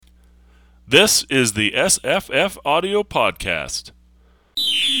This is the SFFaudio Podcast.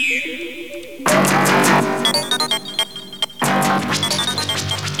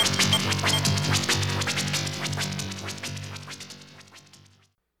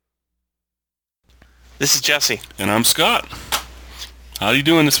 This is Jesse. And I'm Scott. How are you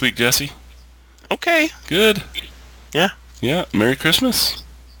doing this week, Jesse? Okay. Good. Yeah. Yeah. Merry Christmas.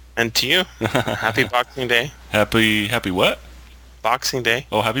 And to you. Happy Boxing Day. Happy what? Boxing Day.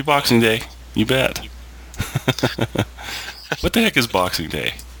 Oh, happy Boxing Day. You bet. What the heck is Boxing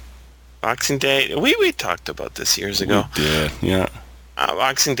Day? Boxing Day. We talked about this years ago. We did, yeah.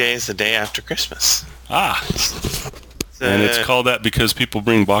 Boxing Day is the day after Christmas. Ah. And it's called that because people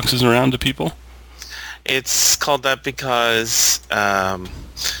bring boxes around to people? It's called that because, I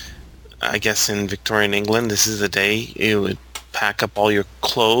guess in Victorian England, this is the day you would pack up all your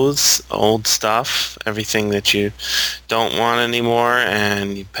clothes, old stuff, everything that you don't want anymore,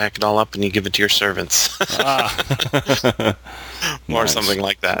 and you pack it all up and you give it to your servants. Or Nice. something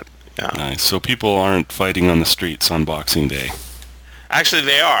like that. Yeah. Nice. So people aren't fighting on the streets on Boxing Day? Actually,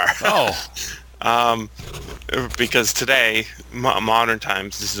 they are. Oh. Because today, modern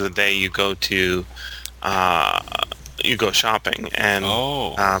times, this is the day you go to, you go shopping and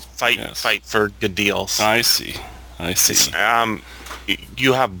fight for good deals. I see.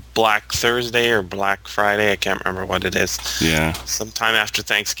 You have Black Thursday or Black Friday. I can't remember what it is. Yeah. Sometime after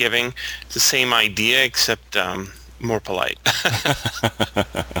Thanksgiving. It's the same idea, except more polite.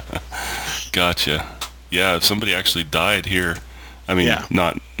 Gotcha. Yeah, somebody actually died here. I mean, Yeah.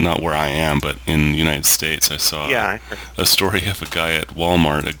 not where I am, but in the United States. I saw a story of a guy at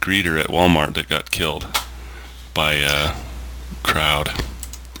Walmart, a greeter at Walmart that got killed by a crowd.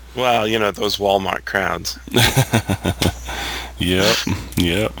 Well, you know, those Walmart crowds.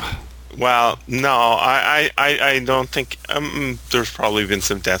 Yep. Well, no, I don't think there's probably been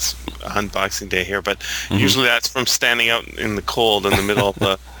some deaths on Boxing Day here, but usually that's from standing out in the cold in the middle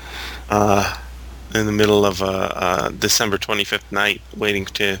of the December 25th night, waiting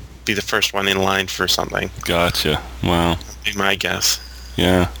to be the first one in line for something. Gotcha. Wow. That'd be my guess.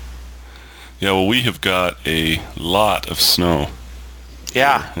 Yeah. Yeah, well, we have got a lot of snow.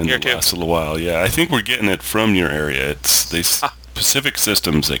 Yeah, in here the too. last little while. Yeah, I think we're getting it from your area. It's Pacific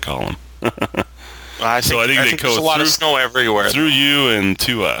Systems, they call them. Well, I think they there's a lot of snow everywhere. Through you and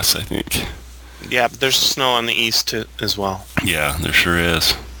to us, I think. Yeah, but there's snow on the east too, as well. Yeah, there sure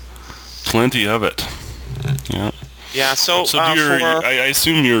is. Plenty of it. Yeah. Yeah, so I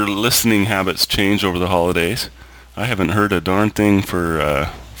assume your listening habits change over the holidays. I haven't heard a darn thing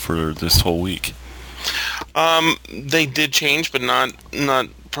for this whole week. they did change, but not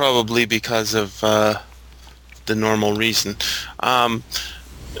probably because of the normal reason.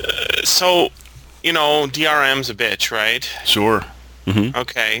 So, you know, DRM's a bitch, right? Sure. Mm-hmm.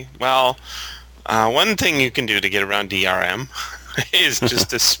 Okay. Well, one thing you can do to get around DRM is just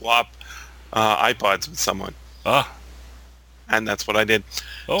to swap iPods with someone. Ah. And that's what I did.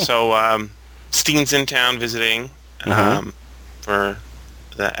 Oh. So, Steen's in town visiting for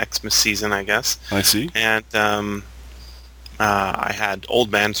the Xmas season, I guess. I see. And I had Old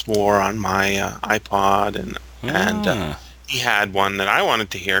Man's War on my iPod, and he had one that I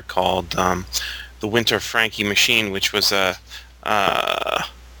wanted to hear called The Winter Frankie Machine, which was a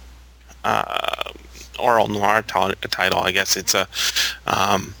oral noir title. I guess it's a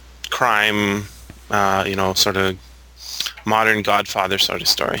crime, sort of modern Godfather sort of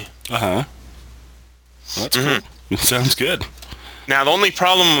story. Uh-huh. Well, that's cool. It sounds good. Now, the only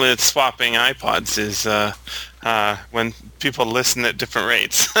problem with swapping iPods is when people listen at different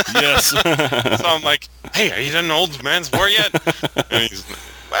rates. Yes. So I'm like, hey, are you done Old Man's War yet? And he's like,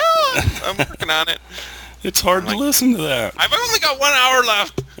 well, I'm working on it. It's hard to listen to that. I've only got 1 hour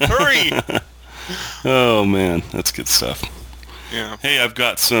left. Hurry. Oh, man. That's good stuff. Yeah. Hey, I've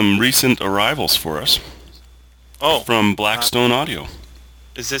got some recent arrivals for us. Oh. From Blackstone Audio.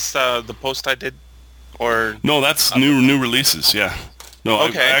 Is this the post I did? Or no, that's new releases, yeah. No,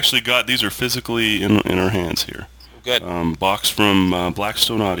 okay. I actually got, these are physically in our hands here. Good. Box from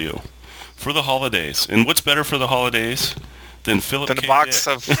Blackstone Audio for the holidays. And what's better for the holidays than Philip K. Dick? A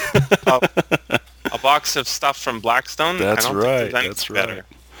box of stuff from Blackstone? That's right. That's right.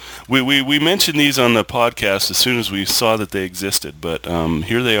 We mentioned these on the podcast as soon as we saw that they existed, but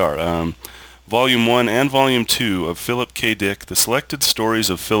here they are. Volume 1 and Volume 2 of Philip K. Dick, The Selected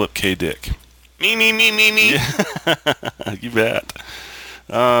Stories of Philip K. Dick. Me. Yeah. You bet.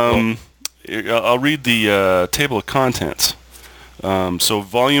 I'll read the table of contents. So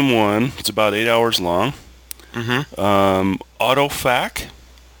Volume 1, it's about 8 hours long. Autofac,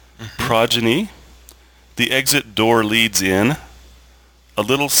 Progeny, The Exit Door Leads In,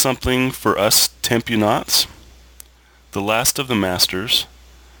 A Little Something for Us Tempunauts, The Last of the Masters,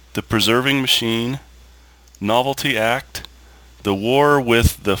 The Preserving Machine, Novelty Act, The War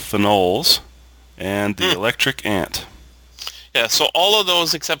with the Phenols, and The Electric Ant. Yeah, so all of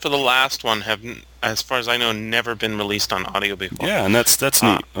those except for the last one have, as far as I know, never been released on audio before. Yeah, and that's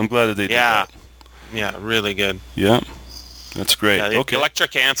neat. I'm glad that they did that. Yeah, really good. Yeah, that's great. Yeah, okay.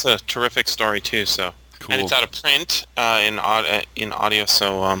 Electric Ant's a terrific story too. So, Cool. And it's out of print in audio,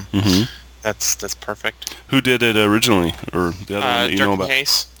 so that's perfect. Who did it originally, or the other one that you know about?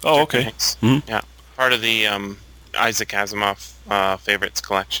 Hayes. Oh, Dirk okay. Hayes. Mm-hmm. Yeah, part of the Isaac Asimov favorites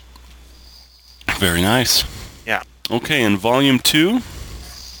collection. Very nice. Yeah. Okay, and Volume 2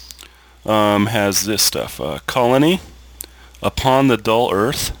 has this stuff. Colony, Upon the Dull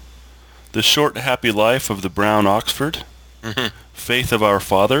Earth, The Short Happy Life of the Brown Oxford, Faith of Our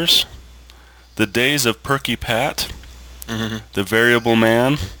Fathers, The Days of Perky Pat, The Variable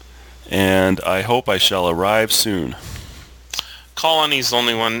Man, and I Hope I Shall Arrive Soon. Colony's the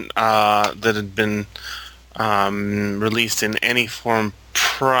only one that had been released in any form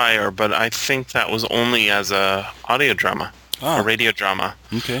prior, but I think that was only as a audio drama, a radio drama.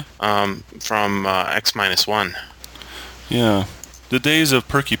 Okay. From X-1. Yeah. The Days of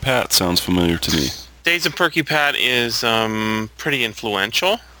Perky Pat sounds familiar to me. Days of Perky Pat is pretty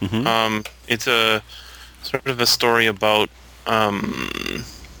influential. It's a sort of a story about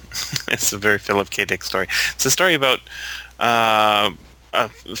it's a very Philip K. Dick story. It's a story about a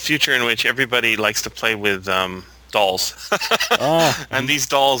future in which everybody likes to play with dolls, and these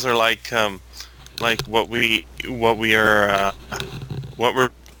dolls are like what we're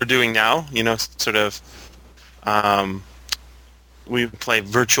doing now. You know, sort of. We play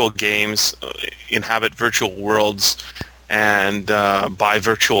virtual games, inhabit virtual worlds, and buy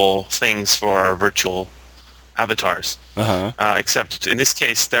virtual things for our virtual avatars. Except in this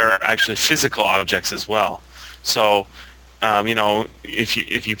case, they're actually physical objects as well. So, you know,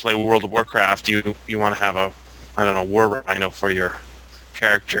 if you play World of Warcraft, you want to have a war rhino for your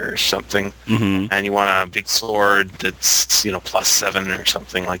character or something, and you want a big sword that's +7 or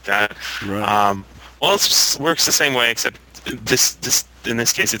something like that. Right. Well, it works the same way, except this in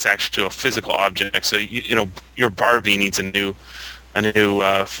this case it's actually a physical object. So your Barbie needs a new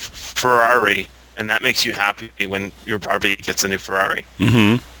Ferrari, and that makes you happy when your Barbie gets a new Ferrari.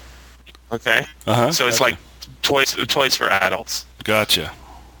 Okay. So it's like toys for adults. Gotcha.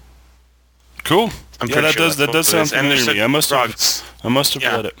 Cool. That does sound familiar to me. I must have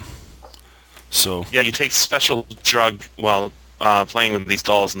read it. So yeah, you take special drug while playing with these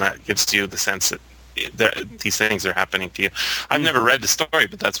dolls, and that gives you the sense that these things are happening to you. I've never read the story,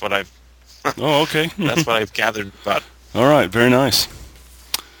 but that's what I've. Oh, okay. That's what I've gathered about. All right, very nice.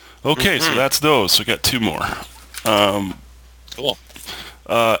 Okay, so that's those. So we got 2 more. Cool.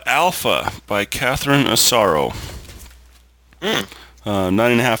 Alpha by Catherine Asaro.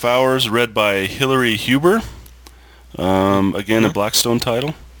 9.5 hours, read by Hilary Huber. Again, a Blackstone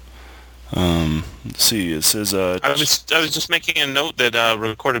title. Let's see, it says... I was just making a note that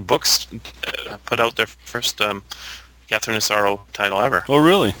Recorded Books put out their first Catherine Asaro title ever. Oh,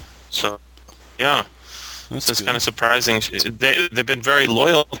 really? So, yeah. That's kind of surprising. They've been very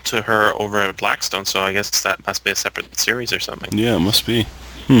loyal to her over at Blackstone, so I guess that must be a separate series or something. Yeah, it must be.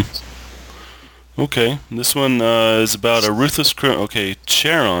 Okay, this one is about a ruthless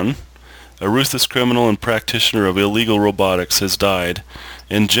Charon, a ruthless criminal and practitioner of illegal robotics, has died,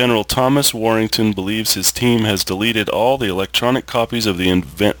 and General Thomas Warrington believes his team has deleted all the electronic copies of the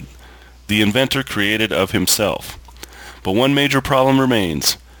inventor created of himself. But one major problem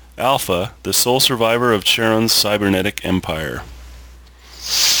remains. Alpha, the sole survivor of Charon's cybernetic empire.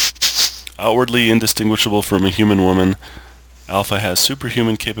 Outwardly indistinguishable from a human woman, Alpha has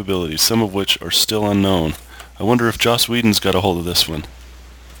superhuman capabilities, some of which are still unknown. I wonder if Joss Whedon's got a hold of this one.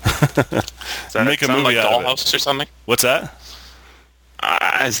 Does that Make a movie like out of it. Dollhouse or something? What's that?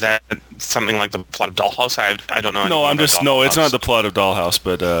 Is that something like the plot of Dollhouse? I don't know. No, it's not the plot of Dollhouse,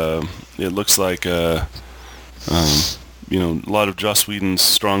 but it looks like a lot of Joss Whedon's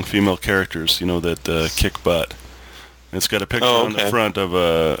strong female characters, that kick butt. It's got a picture on the front of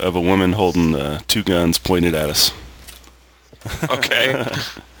a woman holding 2 guns pointed at us. Okay.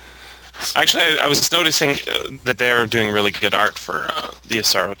 Actually, I was noticing that they're doing really good art for the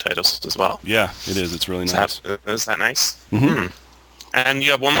Asaro titles as well. Yeah, it is. It's really nice. Is that nice? And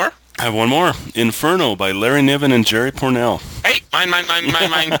you have one more? I have one more. Inferno by Larry Niven and Jerry Pornell. Hey, mine.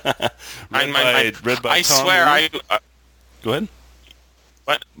 Read by I Tom swear, Weiner? Go ahead.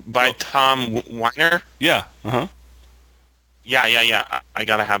 What? By Tom Weiner? Yeah. Yeah. I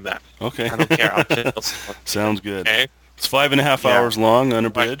gotta have that. Okay. I don't care. I'll Sounds good. Okay. It's 5.5 hours long,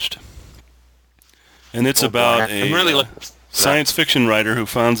 unabridged. And it's about I'm really looking for science fiction writer who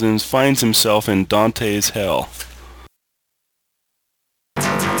finds himself in Dante's hell.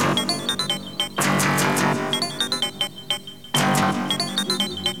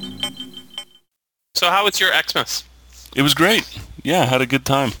 So how was your Xmas? It was great. Yeah, had a good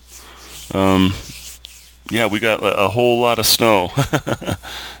time. Yeah, we got a whole lot of snow.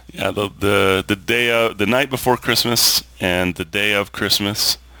 Yeah, the night before Christmas and the day of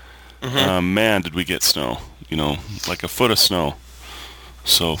Christmas, man, did we get snow. Like a foot of snow.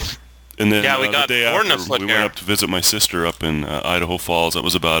 So, and then we got the day more than a after, foot we here. went up to visit my sister up in Idaho Falls. That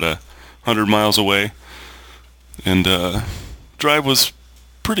was about 100 miles away. And drive was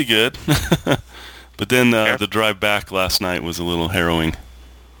pretty good. But then the drive back last night was a little harrowing.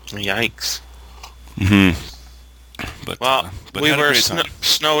 Yikes. Mm-hmm. But we had a were great time.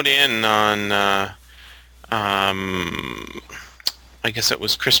 snowed in on, I guess it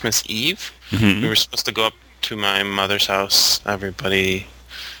was Christmas Eve. Mm-hmm. We were supposed to go up to my mother's house. Everybody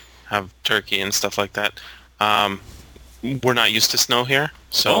have turkey and stuff like that. We're not used to snow here,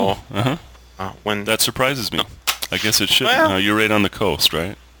 so when that surprises me. I guess it shouldn't. Well, You're right on the coast,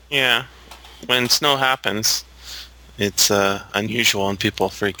 right? Yeah, when snow happens, it's unusual and people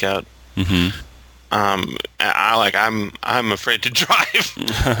freak out. Mm-hmm. I'm afraid to drive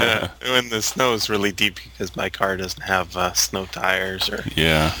when the snow is really deep because my car doesn't have snow tires or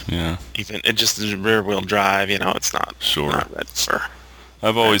even it just is rear wheel drive. It's not not ready for.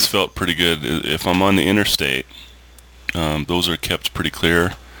 I've always felt pretty good if I'm on the interstate. Those are kept pretty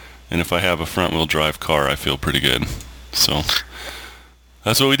clear, and if I have a front wheel drive car, I feel pretty good. So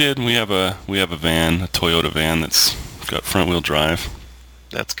that's what we did. We have a van, a Toyota van that's got front wheel drive.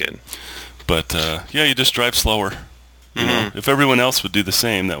 That's good. But you just drive slower. If everyone else would do the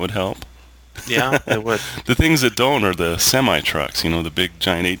same, that would help. Yeah, it would. The things that don't are the semi-trucks, the big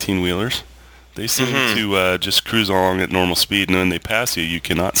giant 18-wheelers. They seem to just cruise along at normal speed, and when they pass you, you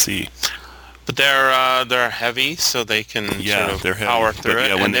cannot see. But they're heavy, so they can they're heavy. power through it.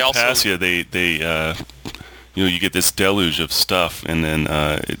 Yeah, when and they pass you, they you get this deluge of stuff, and then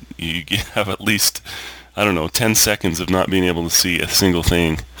you have at least 10 seconds of not being able to see a single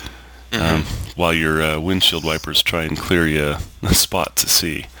thing. While your windshield wipers try and clear you a spot to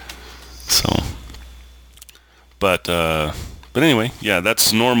see. So, but anyway,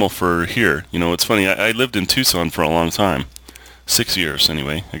 that's normal for here. It's funny. I lived in Tucson for a long time, 6 years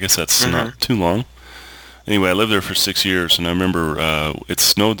anyway. I guess that's not too long. Anyway, I lived there for 6 years, and I remember it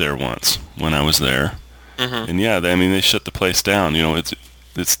snowed there once when I was there. And they shut the place down.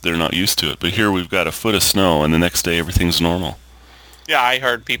 It's they're not used to it. But here we've got a foot of snow, and the next day everything's normal. Yeah, I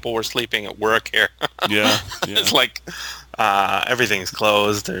heard people were sleeping at work here. Yeah. It's like everything's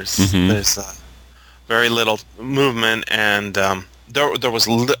closed. There's very little movement, and there was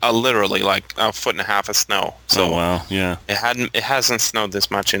literally like a foot and a half of snow. So wow, yeah. It hasn't snowed this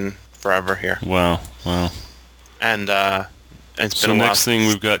much in forever here. Wow. And it's so been a while. Next thing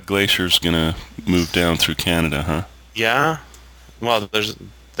we've got glaciers gonna move down through Canada, huh? Yeah. Well, they're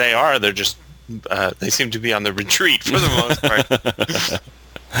just. They seem to be on the retreat for the most part.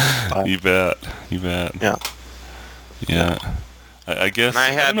 You bet. Yeah. I guess.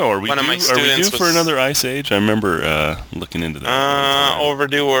 I don't know. Are we due for another ice age? I remember looking into that.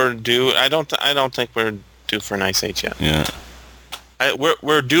 Overdue or due? I don't think we're due for an ice age yet. Yeah.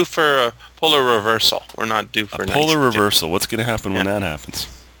 We're due for a polar reversal. We're not due for an polar ice reversal. What's going to happen when that happens?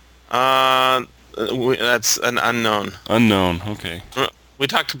 That's an unknown. Unknown. Okay. We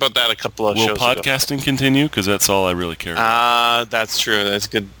talked about that a couple of shows ago. Will podcasting continue? Because that's all I really care about. That's true. That's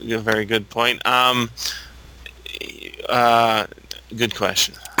good. A very good point. Good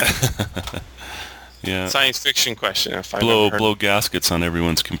question. Yeah. Science fiction question. If I blow gaskets on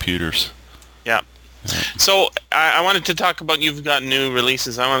everyone's computers. Yeah. So I wanted to talk about, you've got new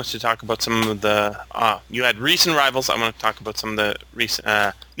releases. I wanted to talk about some of the, you had recent arrivals. I want to talk about some of the recent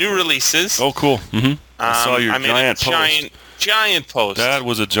new releases. Oh, cool. Mm-hmm. I saw your giant post. That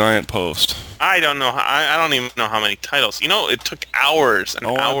was a giant post. I don't know. I don't even know how many titles. It took hours and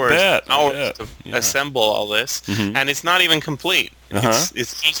hours to assemble all this, and it's not even complete. It's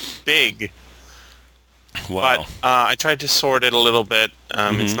just big. Wow. But I tried to sort it a little bit.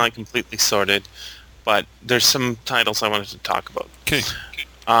 It's not completely sorted, but there's some titles I wanted to talk about. Okay.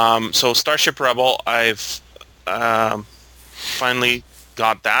 So Starship Rebel, I've finally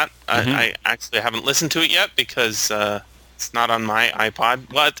got that. I actually haven't listened to it yet because it's not on my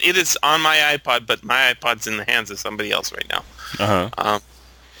iPod. Well, it is on my iPod, but my iPod's in the hands of somebody else right now.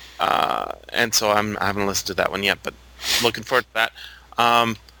 And so I haven't listened to that one yet, but looking forward to that.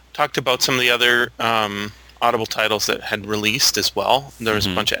 Talked about some of the other Audible titles that had released as well. There was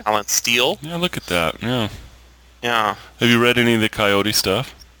a bunch of Alan Steele. Yeah, look at that. Yeah. Yeah. Have you read any of the Coyote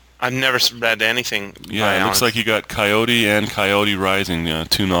stuff? I've never read anything. Yeah, it looks like you got Coyote and Coyote Rising,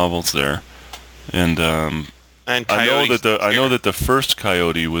 2 novels there. And and I know that the first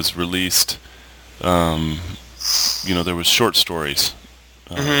Coyote was released. There was short stories,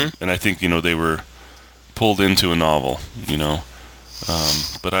 and I think they were pulled into a novel.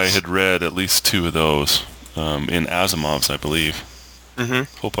 But I had read at least 2 of those in Asimov's, I believe.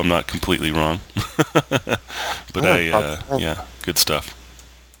 Hope I'm not completely wrong. But good stuff.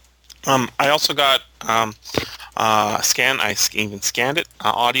 I also got I even scanned it.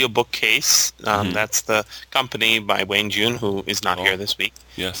 Audiobook Case. That's the company by Wayne June, who is not here this week.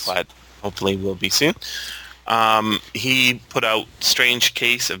 Yes. But hopefully will be soon. He put out Strange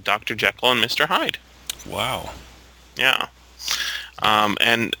Case of Dr. Jekyll and Mr. Hyde. Wow. Yeah.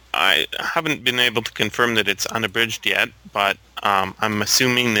 And I haven't been able to confirm that it's unabridged yet, but I'm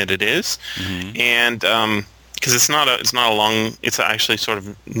assuming that it is. And because it's not a long, it's actually sort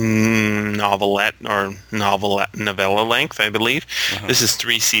of novelette or novella length, I believe. This is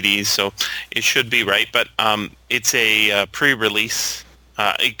 3 CDs, so it should be right. But it's a pre-release.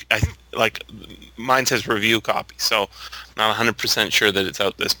 Mine says review copy, so not 100% sure that it's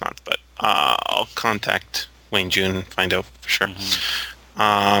out this month. But I'll contact Wayne June and find out for sure.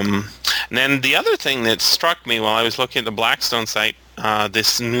 And then the other thing that struck me while I was looking at the Blackstone site,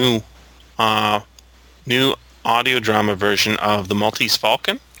 this new audio drama version of The Maltese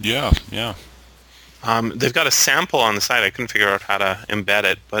Falcon. Yeah. They've got a sample on the site. I couldn't figure out how to embed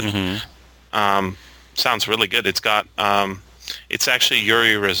it, but sounds really good. It's got it's actually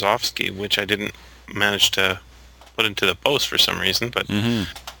Yuri Rozovsky, which I didn't manage to put into the post for some reason, but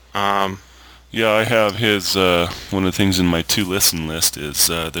yeah, I have his one of the things in my to listen list is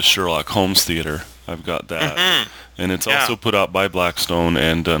the Sherlock Holmes Theater. I've got that. And it's also put out by Blackstone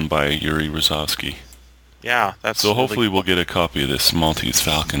and done by Yuri Rozovsky. Yeah, that's so really hopefully cool. we'll get a copy of this Maltese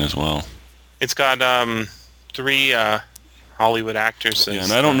Falcon as well. It's got 3 Hollywood actors.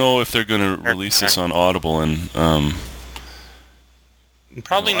 And I don't know if they're going to release this on Audible. And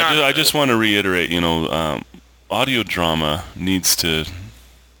probably not. I just want to reiterate, audio drama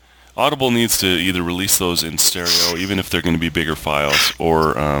Audible needs to either release those in stereo, even if they're going to be bigger files,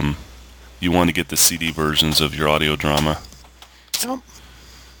 or you want to get the CD versions of your audio drama.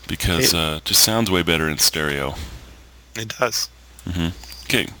 Because it just sounds way better in stereo. It does.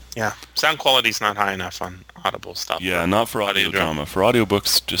 Okay. Yeah. Sound quality's not high enough on Audible stuff. Yeah, not for audio drama. For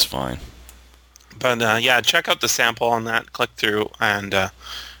audiobooks, just fine. But check out the sample on that. Click through, and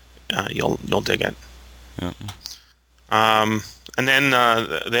you'll dig it. Yeah. And then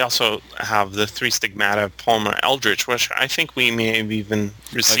they also have the 3 Stigmata of Palmer Eldritch, which I think we may have even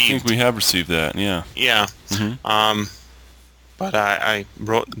received. I think we have received that. Yeah. Yeah. But I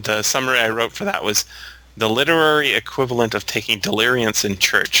wrote the summary I wrote for that was the literary equivalent of taking deliriums in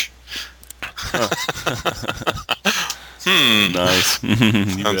church. Nice.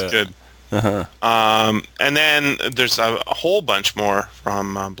 Sounds good. And then there's a whole bunch more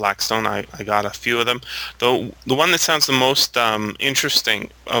from Blackstone. I got a few of them. The one that sounds the most interesting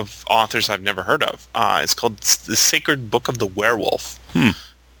of authors I've never heard of is called The Sacred Book of the Werewolf.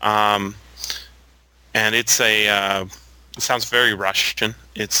 And it's it sounds very Russian.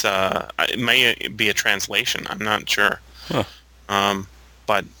 It's it may be a translation. I'm not sure.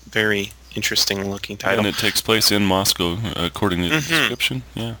 But very interesting looking title. And it takes place in Moscow, according to the description.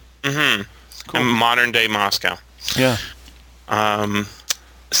 Yeah. Cool. In modern day Moscow. Yeah.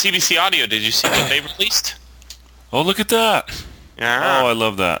 CBC Audio, did you see what they released? Oh, look at that. Yeah. Oh, I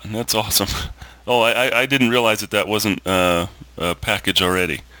love that. That's awesome. Oh, I didn't realize that wasn't a package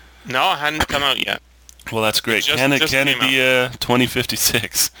already. No, it hadn't come out yet. Well, that's great. Canada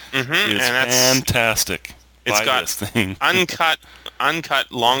 2056 is fantastic. It's got this thing. uncut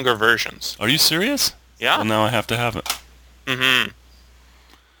longer versions. Are you serious? Yeah. Well, now I have to have it.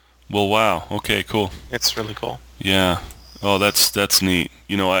 Well, wow. Okay, cool. It's really cool. Yeah. Oh, that's neat.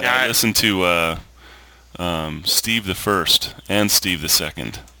 I listened to Steve the First and Steve the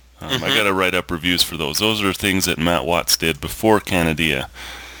Second. I got to write up reviews for those. Those are things that Matt Watts did before Canada,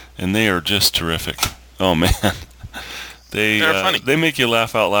 and they are just terrific. Oh man, they're funny. They make you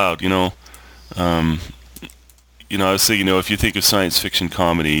laugh out loud. I was thinking, if you think of science fiction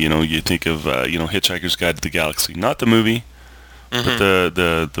comedy, you think of Hitchhiker's Guide to the Galaxy, not the movie. But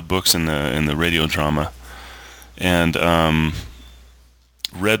the books and the radio drama, and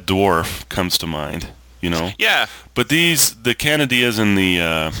Red Dwarf comes to mind, Yeah. But the Canadias and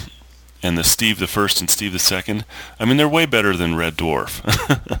the Steve the First and Steve the Second, I mean, they're way better than Red Dwarf.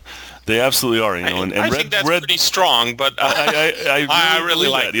 They absolutely are, and I think that's pretty strong, but I really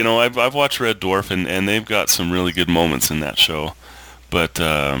like that. I've watched Red Dwarf, and they've got some really good moments in that show. But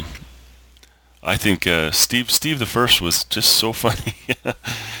I think Steve the First was just so funny.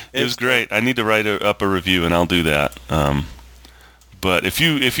 It was great. I need to write up a review, and I'll do that. But if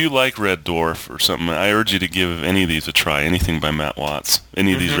you like Red Dwarf or something, I urge you to give any of these a try. Anything by Matt Watts.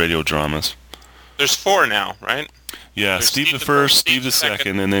 Any of these radio dramas. There's 4 now, right? Yeah, Steve the First, Steve the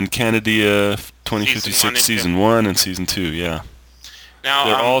Second, and then Canada 2056 Season 1 and Season 2, yeah. Now,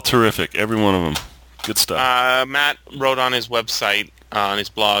 they're all terrific, every one of them. Good stuff. Matt wrote on his website, on his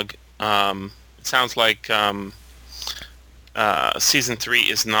blog, it sounds like Season 3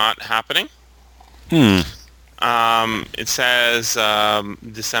 is not happening. It says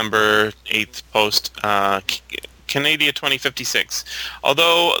December 8th post, Canada 2056.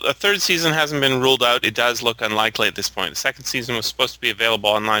 Although a 3rd season hasn't been ruled out, it does look unlikely at this point. The 2nd season was supposed to be available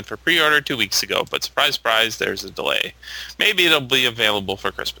online for pre-order 2 weeks ago, but surprise, surprise, there's a delay. Maybe it'll be available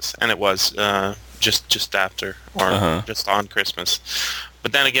for Christmas, and it was just after or just on Christmas.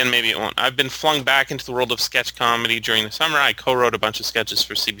 But then again, maybe it won't. I've been flung back into the world of sketch comedy during the summer. I co-wrote a bunch of sketches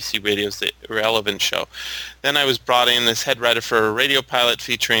for CBC Radio's The Irrelevant Show. Then I was brought in as head writer for a radio pilot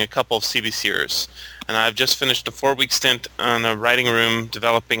featuring a couple of CBCers. And I've just finished a 4-week stint on a writing room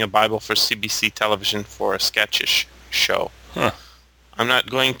developing a Bible for CBC television for a sketchish show. Huh. I'm not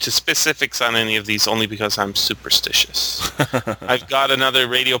going to specifics on any of these only because I'm superstitious. I've got another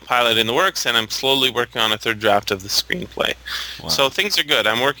radio pilot in the works, and I'm slowly working on a 3rd draft of the screenplay. Wow. So things are good.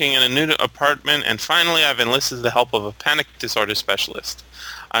 I'm working in a new apartment, and finally I've enlisted the help of a panic disorder specialist.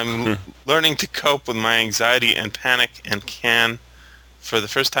 I'm learning to cope with my anxiety and panic and can, for the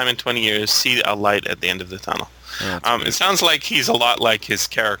first time in 20 years, see a light at the end of the tunnel. It sounds like he's a lot like his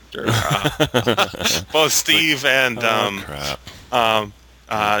character. Both Steve and...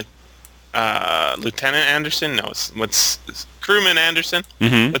 Lieutenant Anderson? No, what's Crewman Anderson?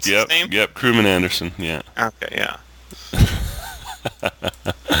 Mm-hmm. What's his name? Yep, Crewman Anderson, yeah. Okay, yeah.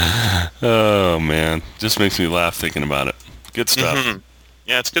 Oh, man. Just makes me laugh thinking about it. Good stuff. Mm-hmm.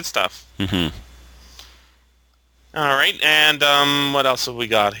 Yeah, it's good stuff. Mm-hmm. All right, and what else have we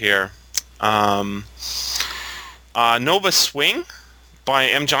got here? Nova Swing by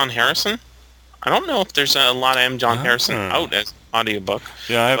M. John Harrison. I don't know if there's a lot of M. John Harrison out as audiobook.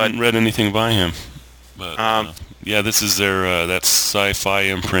 Yeah, I haven't read anything by him. But yeah, this is their that sci-fi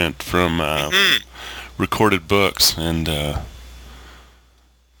imprint from Recorded Books, and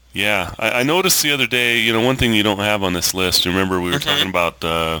yeah, I noticed the other day. One thing you don't have on this list. You remember we were talking about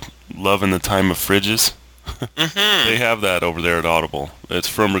Love in the Time of Fridges? They have that over there at Audible. It's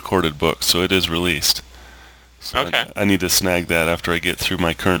from Recorded Books, so it is released. So okay. I need to snag that after I get through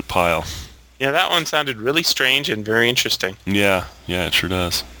my current pile. Yeah, that one sounded really strange and very interesting. Yeah, it sure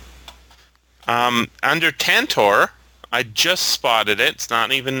does. Under Tantor, I just spotted it. It's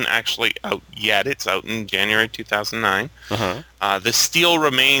not even actually out yet. It's out in January 2009. The Steel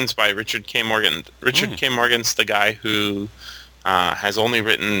Remains by Richard K. Morgan. Richard K. Morgan's the guy who has only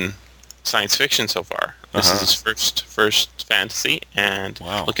written science fiction so far. This is his first fantasy, and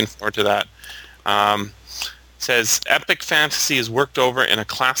looking forward to that. Says, epic fantasy is worked over in a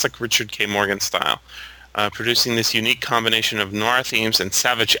classic Richard K. Morgan style, producing this unique combination of noir themes and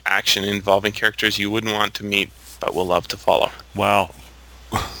savage action involving characters you wouldn't want to meet but will love to follow. Wow.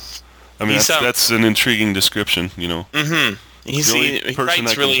 I mean, that's an intriguing description, Mm-hmm. He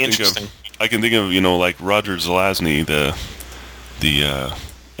writes really interesting. I can think of, like Roger Zelazny, the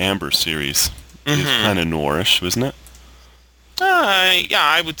Amber series is kind of noirish, isn't it? Yeah,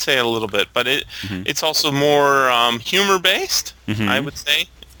 I would say a little bit, but it's also more humor-based, I would say,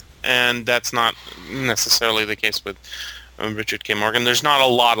 and that's not necessarily the case with Richard K. Morgan. There's not a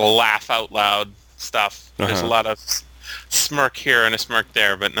lot of laugh-out-loud stuff. There's a lot of smirk here and a smirk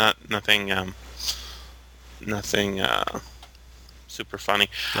there, but nothing super funny.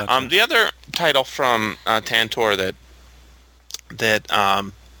 Gotcha. The other title from Tantor that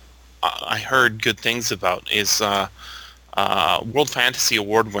I heard good things about is World Fantasy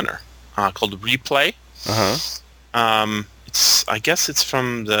Award winner called Replay. I guess it's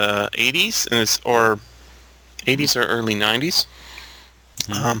from the 80s or 80s or early 90s.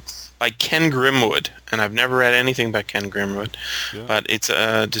 By Ken Grimwood, and I've never read anything by Ken Grimwood, but it's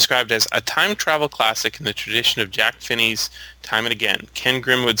described as a time travel classic in the tradition of Jack Finney's Time and Again. Ken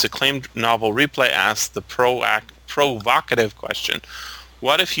Grimwood's acclaimed novel Replay asks the provocative question: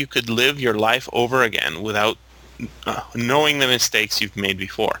 what if you could live your life over again without knowing the mistakes you've made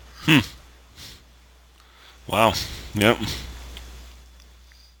before? Wow. Yep.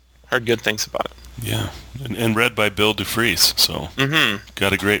 Heard good things about it. Yeah, and read by Bill DeFries, so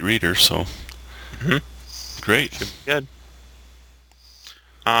got a great reader, so great. Should be good.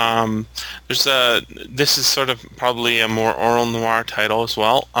 This is sort of probably a more oral noir title as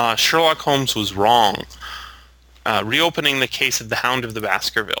well. Sherlock Holmes Was Wrong. Reopening the case of the Hound of the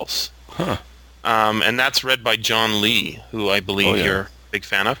Baskervilles. Huh. And that's read by John Lee, who I believe you're a big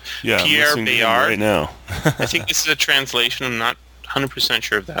fan of. Yeah, Pierre I'm listening to him Bayard. right now. I think this is a translation. I'm not 100%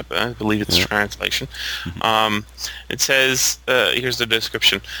 sure of that, but I believe it's a translation. It says, here's the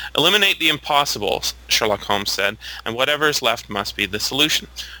description. Eliminate the impossible, Sherlock Holmes said, and whatever is left must be the solution.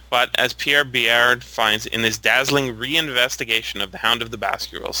 But as Pierre Bayard finds in his dazzling reinvestigation of the Hound of the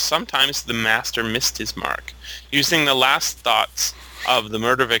Baskervilles, sometimes the master missed his mark. Using the last thoughts of the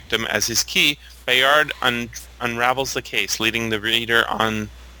murder victim as his key, Bayard unravels the case, leading the reader on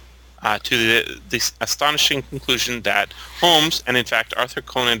to the astonishing conclusion that Holmes, and in fact Arthur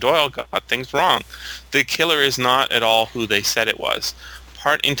Conan Doyle, got things wrong. The killer is not at all who they said it was.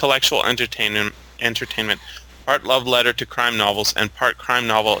 Part intellectual entertainment, part love letter to crime novels, and part crime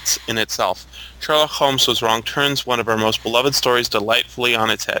novel in itself. Sherlock Holmes Was Wrong turns one of our most beloved stories delightfully on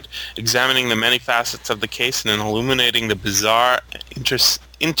its head, examining the many facets of the case and illuminating the bizarre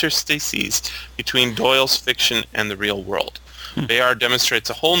interstices between Doyle's fiction and the real world. Bayard demonstrates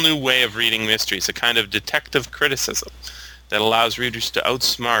a whole new way of reading mysteries, a kind of detective criticism that allows readers to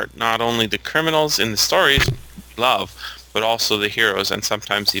outsmart not only the criminals in the stories we love, but also the heroes and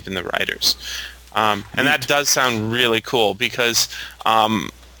sometimes even the writers. And that does sound really cool because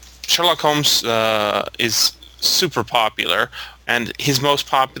Sherlock Holmes is super popular, and his most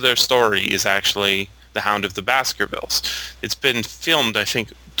popular story is actually The Hound of the Baskervilles. It's been filmed, I think,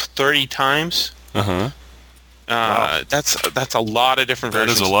 30 times. Wow. That's a lot of different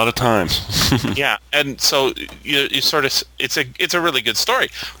versions. That is a lot of times. Yeah, and so you sort of it's a really good story.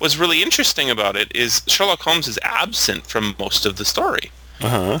 What's really interesting about it is Sherlock Holmes is absent from most of the story.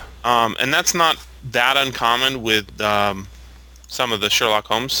 And that's not that uncommon with some of the Sherlock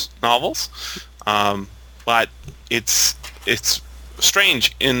Holmes novels, but it's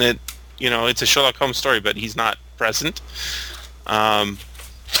strange in that it's a Sherlock Holmes story, but he's not present,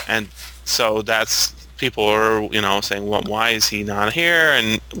 and so that's. People are, saying, well, why is he not here?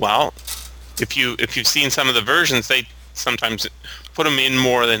 And, well, if you've seen some of the versions, they sometimes put him in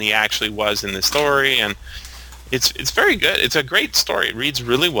more than he actually was in the story, and it's very good. It's a great story. It reads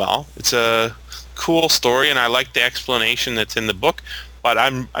really well. It's a cool story, and I like the explanation that's in the book, but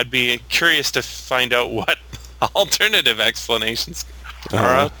I'd be curious to find out what alternative explanations are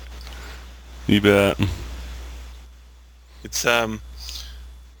out. You bet. It's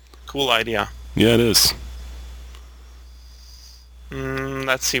cool idea. Yeah, it is.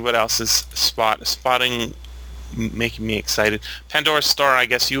 Let's see what else is spotting, making me excited. Pandora's Store, I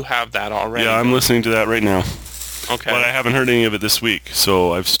guess you have that already. Yeah, I'm listening to that right now. Okay. But I haven't heard any of it this week,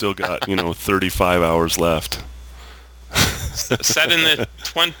 so I've still got, 35 hours left. Set in the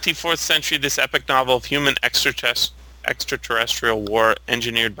 24th century, this epic novel of human extraterrestrial war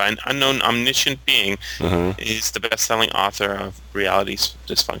engineered by an unknown omniscient being is the best-selling author of Reality's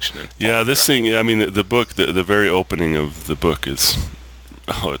Dysfunction. Yeah, this thing, the book, the very opening of the book is,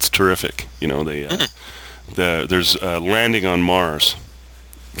 it's terrific. There's landing on Mars.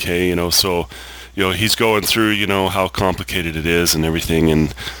 Okay, so, he's going through, how complicated it is and everything,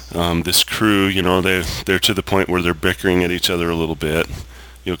 and this crew, they're to the point where they're bickering at each other a little bit.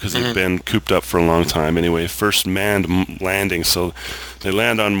 Because they've been cooped up for a long time. Anyway, first manned landing, so they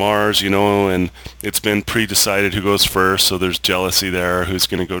land on Mars, and it's been pre-decided who goes first, so there's jealousy there, who's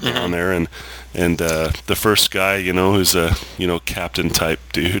going to go down there, and the first guy, who's a, captain type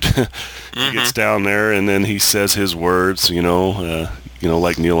dude, he gets down there, and then he says his words,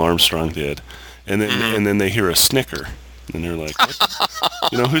 like Neil Armstrong did, and then they hear a snicker, and they're like,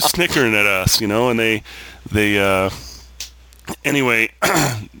 what? Who's snickering at us, and they anyway,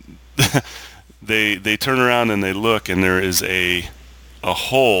 they turn around and they look, and there is a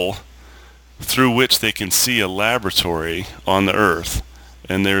hole through which they can see a laboratory on the Earth,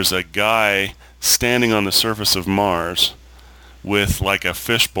 and there's a guy standing on the surface of Mars with like a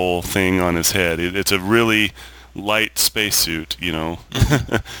fishbowl thing on his head. It's a really light spacesuit,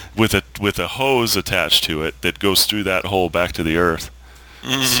 with a hose attached to it that goes through that hole back to the Earth.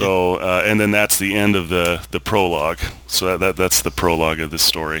 So, and then that's the end of the prologue. So that's the prologue of this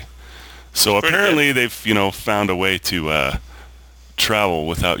story. So apparently they've, found a way to travel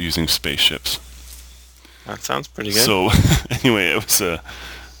without using spaceships. That sounds pretty good. So anyway, it was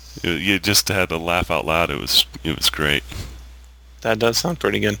you just had to laugh out loud. It was great. That does sound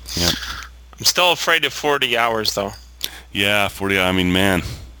pretty good. Yeah. I'm still afraid of 40 hours though. Yeah, 40. Man,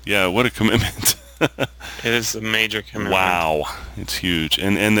 Yeah, what a commitment. It is a major commitment. Wow, it's huge.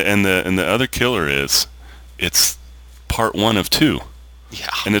 And the other killer is, it's part 1 of 2. Yeah.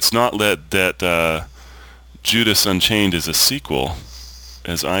 And it's not that Judas Unchained is a sequel,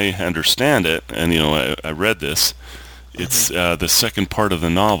 as I understand it. And I read this. It's the second part of the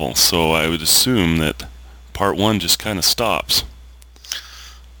novel, so I would assume that part 1 just kind of stops.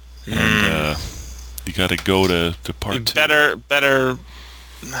 And you got to go to part 2. Better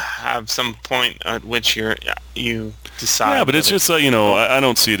have some point at which you decide. Yeah, but it's just like, I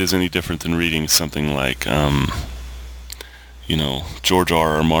don't see it as any different than reading something like, George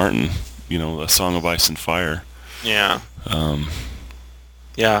R.R. Martin, A Song of Ice and Fire. Yeah.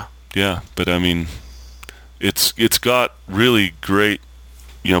 Yeah, but I mean, it's got really great,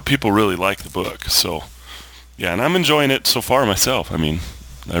 people really like the book, so, yeah, and I'm enjoying it so far myself. I mean,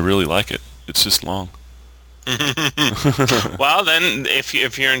 I really like it. It's just long. Well, then, if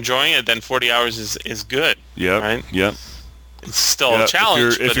you're enjoying it, then 40 hours is good. Yeah, right? Yep. It's still a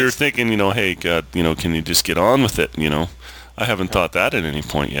challenge. If you're thinking, hey, God, can you just get on with it? I haven't thought that at any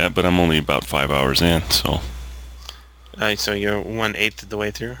point yet, but I'm only about 5 hours in, so. So you're 1/8 of the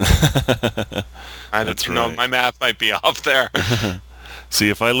way through. I don't That's know. right. My math might be off there. See,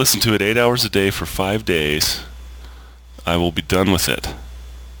 if I listen to it 8 hours a day for 5 days, I will be done with it.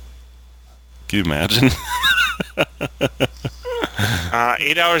 Can you imagine?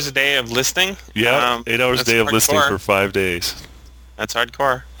 8 hours a day of listening? Yeah, 8 hours a day of listening for 5 days. That's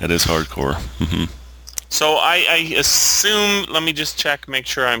hardcore. That is hardcore. Mm-hmm. So I assume, let me just check, make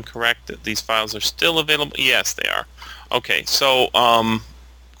sure I'm correct, that these files are still available. Yes, they are. Okay, so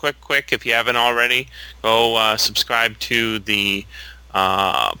quick, if you haven't already, go subscribe to the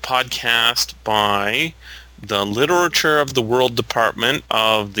podcast by the Literature of the World Department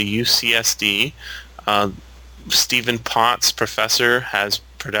of the UCSD. Stephen Potts, professor, has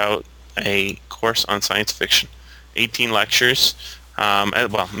put out a course on science fiction. 18 lectures.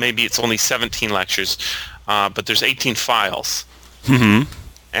 Well, maybe it's only 17 lectures, but there's 18 files. Mm-hmm.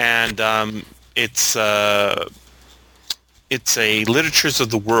 And it's a Literatures of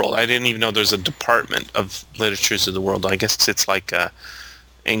the World. I didn't even know there's a department of Literatures of the World. I guess it's like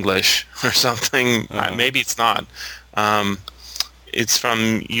English or something. Maybe it's not. It's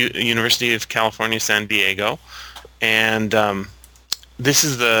from University of California, San Diego, and this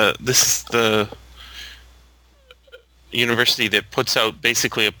is the university that puts out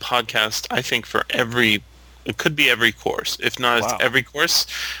basically a podcast, I think, for it could be every course. If not, It's every course.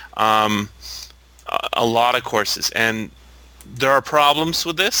 A lot of courses. And there are problems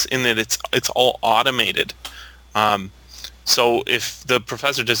with this in that it's all automated. So if the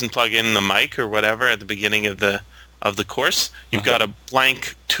professor doesn't plug in the mic or whatever at the beginning of the course, you've got a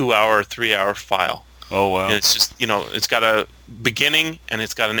blank 2-hour, 3-hour file. Oh, wow. And it's just, it's got a beginning and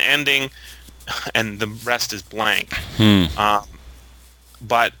it's got an ending, and the rest is blank.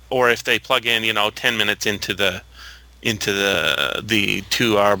 Or if they plug in, 10 minutes into the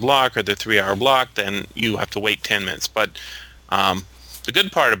 2-hour block or the 3-hour block, then you have to wait 10 minutes. But the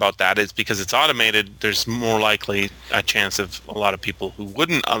good part about that is because it's automated, there's more likely a chance of a lot of people who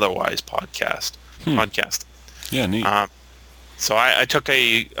wouldn't otherwise podcast. Yeah, neat. So I took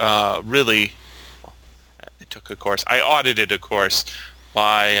I took a course. I audited a course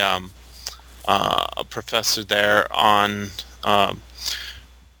by a professor there on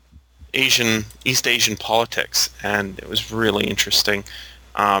East Asian politics, and it was really interesting.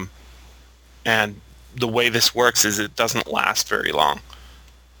 And the way this works is it doesn't last very long.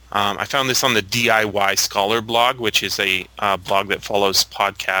 I found this on the DIY Scholar blog, which is a blog that follows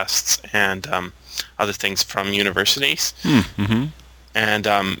podcasts and other things from universities. Mm-hmm. And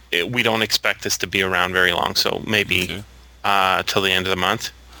we don't expect this to be around very long, so maybe till the end of the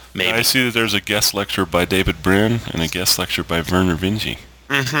month. Maybe. I see that there's a guest lecture by David Brin and a guest lecture by Werner Vinci.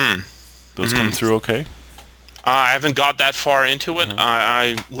 Mm-hmm. Those come through okay? I haven't got that far into it.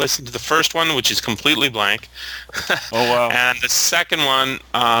 I listened to the first one, which is completely blank. Oh, wow. And the second one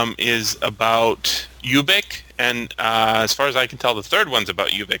is about Ubik, and as far as I can tell, the third one's about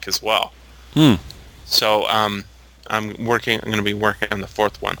Ubik as well. So I'm going to be working on the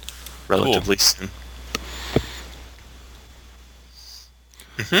fourth one relatively soon.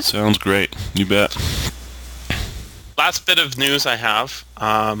 Sounds great. You bet. Last bit of news I have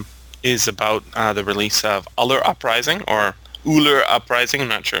is about the release of Uller Uprising, or Uller Uprising. I'm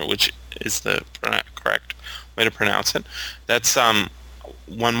not sure which is the correct way to pronounce it. That's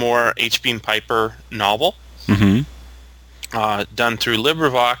one more H. Beam Piper novel done through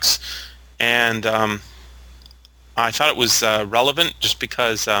LibriVox, and I thought it was relevant just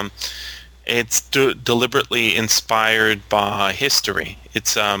because it's deliberately inspired by history.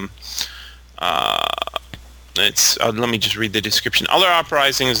 Let me just read the description. Other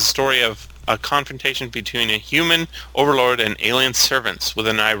Uprising is a story of a confrontation between a human overlord and alien servants, with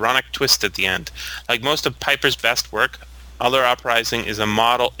an ironic twist at the end. Like most of Piper's best work, Other Uprising is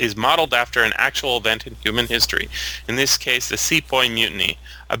modeled after an actual event in human history. In this case, the Sepoy Mutiny,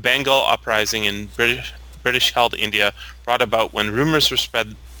 a Bengal uprising in British-held India, brought about when rumors were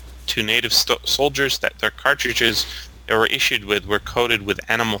spread to native soldiers that their cartridges they were issued with were coated with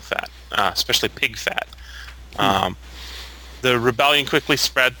animal fat, especially pig fat. The rebellion quickly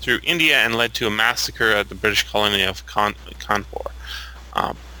spread through India and led to a massacre at the British colony of Kanpur.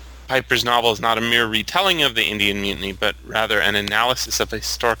 Piper's novel is not a mere retelling of the Indian Mutiny, but rather an analysis of a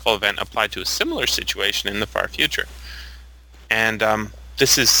historical event applied to a similar situation in the far future. And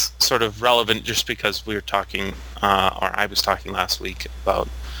this is sort of relevant just because we were talking, or I was talking last week about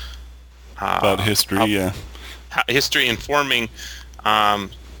history, history informing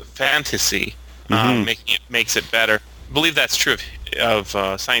fantasy, makes it better. I believe that's true of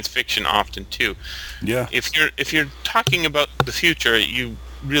science fiction often too. Yeah. If you're talking about the future, you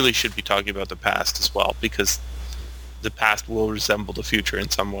really should be talking about the past as well, because the past will resemble the future in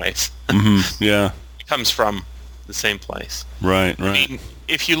some ways. Yeah. It comes from the same place. Right. I mean,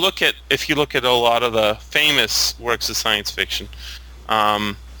 if you look at a lot of the famous works of science fiction,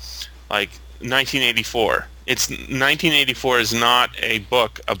 like 1984. 1984 is not a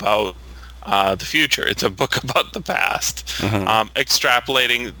book about the future. It's a book about the past,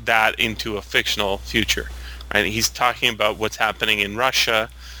 extrapolating that into a fictional future. Right? He's talking about what's happening in Russia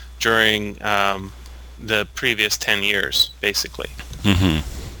during the previous 10 years, basically,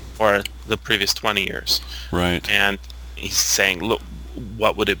 or the previous 20 years. Right. And he's saying, look,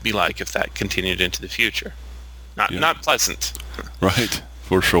 what would it be like if that continued into the future? Not pleasant. Right,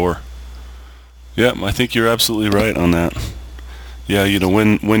 for sure. Yeah, I think you're absolutely right on that. Yeah,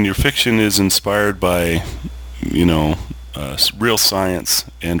 when your fiction is inspired by, real science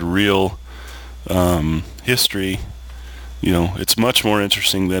and real history, it's much more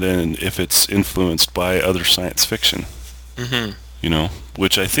interesting than if it's influenced by other science fiction.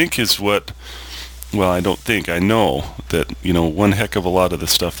 Which I think is what, I know that, one heck of a lot of the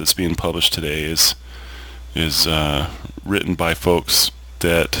stuff that's being published today is written by folks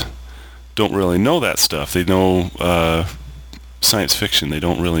that don't really know that stuff. They know science fiction. They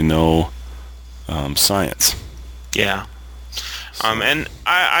don't really know science. Yeah. So. And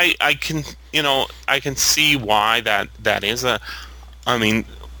I can I can see why that is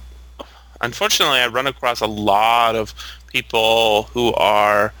unfortunately I run across a lot of people who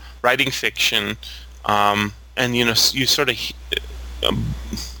are writing fiction, and you sort of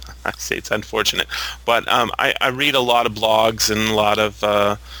I say it's unfortunate, but I read a lot of blogs and a lot of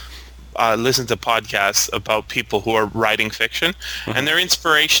listen to podcasts about people who are writing fiction, and their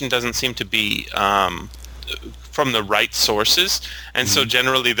inspiration doesn't seem to be from the right sources, and so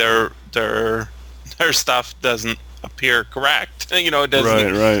generally their stuff doesn't appear correct. It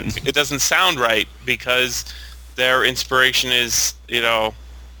doesn't. Right. It doesn't sound right because their inspiration is they want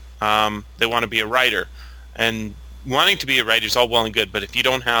to be a writer, and wanting to be a writer is all well and good, but if you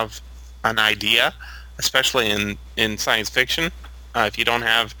don't have an idea, especially in science fiction, if you don't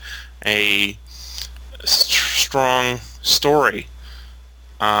have a strong story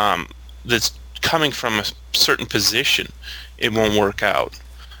that's coming from a certain position, it won't work out.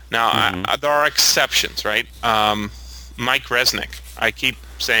 Now, there are exceptions, right? Mike Resnick, I keep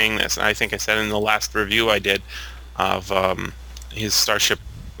saying this, and I think I said in the last review I did of his Starship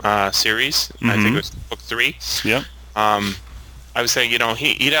series. I think it was book 3. Yep. I was saying,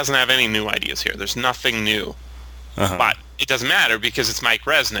 he doesn't have any new ideas here. There's nothing new. But it doesn't matter because it's Mike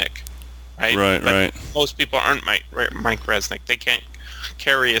Resnick, right? Right. Most people aren't Mike Resnick. They can't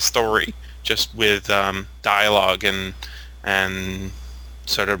carry a story just with dialogue and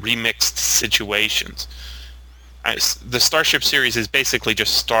sort of remixed situations. The Starship series is basically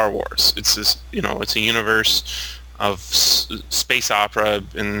just Star Wars. It's this, it's a universe of space opera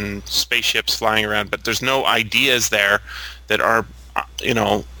and spaceships flying around, but there's no ideas there that are,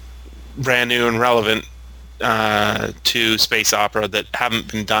 brand new and relevant to space opera that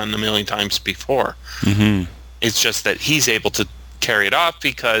haven't been done a million times before. It's just that he's able to carry it off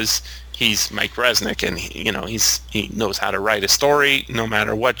because he's Mike Resnick, and he knows how to write a story. No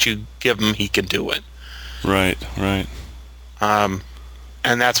matter what you give him, he can do it. Right. And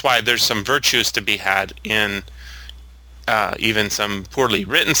that's why there's some virtues to be had in even some poorly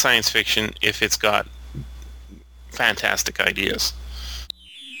written science fiction if it's got fantastic ideas.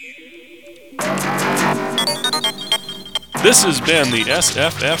 This has been the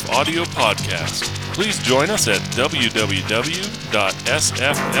SFF Audio Podcast. Please join us at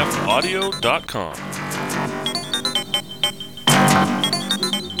www.sffaudio.com.